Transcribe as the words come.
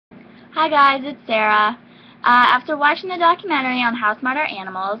Hi guys, it's Sarah. After watching the documentary on how smart our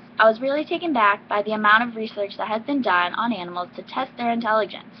animals, I was really taken back by the amount of research that has been done on animals to test their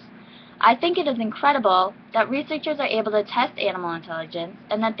intelligence. I think it is incredible that researchers are able to test animal intelligence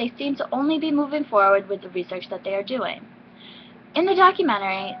and that they seem to only be moving forward with the research that they are doing. In the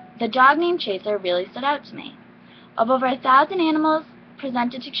documentary, the dog named Chaser really stood out to me. Of over 1,000 animals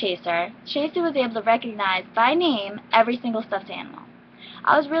presented to Chaser, Chaser was able to recognize by name every single stuffed animal.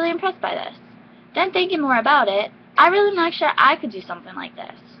 I was really impressed by this. Then thinking more about it, I really am not sure I could do something like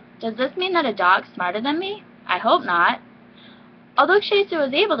this. Does this mean that a dog's smarter than me? I hope not. Although Chaser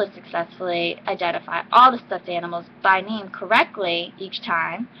was able to successfully identify all the stuffed animals by name correctly each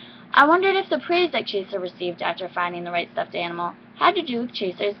time, I wondered if the praise that Chaser received after finding the right stuffed animal had to do with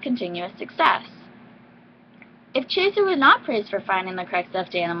Chaser's continuous success. If Chaser was not praised for finding the correct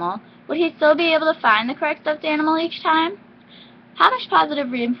stuffed animal, would he still be able to find the correct stuffed animal each time? How much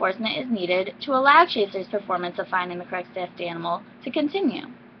positive reinforcement is needed to allow Chaser's performance of finding the correct stuffed animal to continue?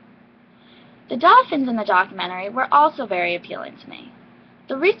 The dolphins in the documentary were also very appealing to me.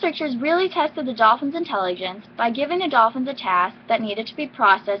 The researchers really tested the dolphins' intelligence by giving the dolphins a task that needed to be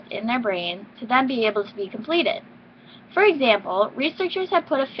processed in their brain to then be able to be completed. For example, researchers had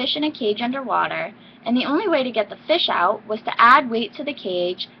put a fish in a cage underwater, and the only way to get the fish out was to add weight to the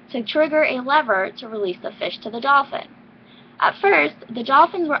cage to trigger a lever to release the fish to the dolphin. At first, the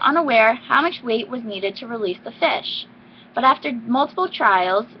dolphins were unaware how much weight was needed to release the fish, but after multiple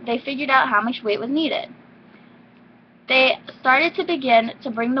trials, they figured out how much weight was needed. They started to begin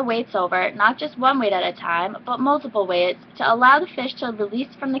to bring the weights over, not just one weight at a time, but multiple weights, to allow the fish to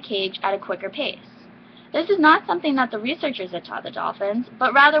release from the cage at a quicker pace. This is not something that the researchers had taught the dolphins,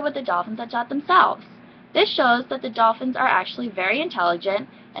 but rather what the dolphins had taught themselves. This shows that the dolphins are actually very intelligent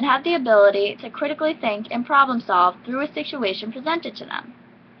and have the ability to critically think and problem solve through a situation presented to them.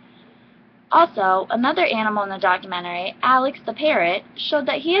 Also, another animal in the documentary, Alex the parrot, showed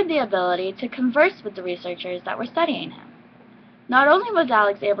that he had the ability to converse with the researchers that were studying him. Not only was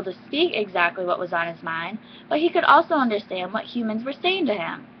Alex able to speak exactly what was on his mind, but he could also understand what humans were saying to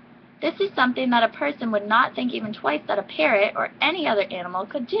him. This is something that a person would not think even twice that a parrot or any other animal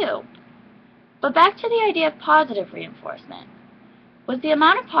could do. But back to the idea of positive reinforcement. Was the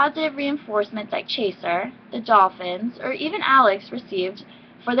amount of positive reinforcement that Chaser, the dolphins, or even Alex received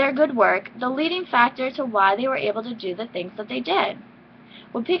for their good work the leading factor to why they were able to do the things that they did?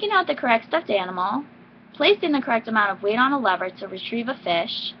 Would picking out the correct stuffed animal, placing the correct amount of weight on a lever to retrieve a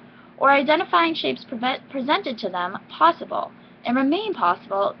fish, or identifying shapes presented to them possible and remain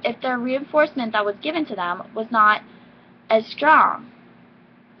possible if their reinforcement that was given to them was not as strong?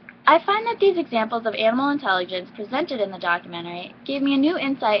 I find that these examples of animal intelligence presented in the documentary gave me a new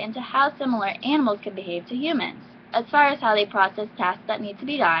insight into how similar animals can behave to humans, as far as how they process tasks that need to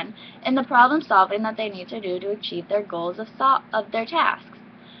be done and the problem solving that they need to do to achieve their goals of their tasks.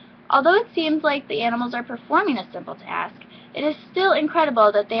 Although it seems like the animals are performing a simple task, it is still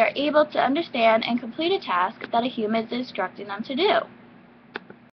incredible that they are able to understand and complete a task that a human is instructing them to do.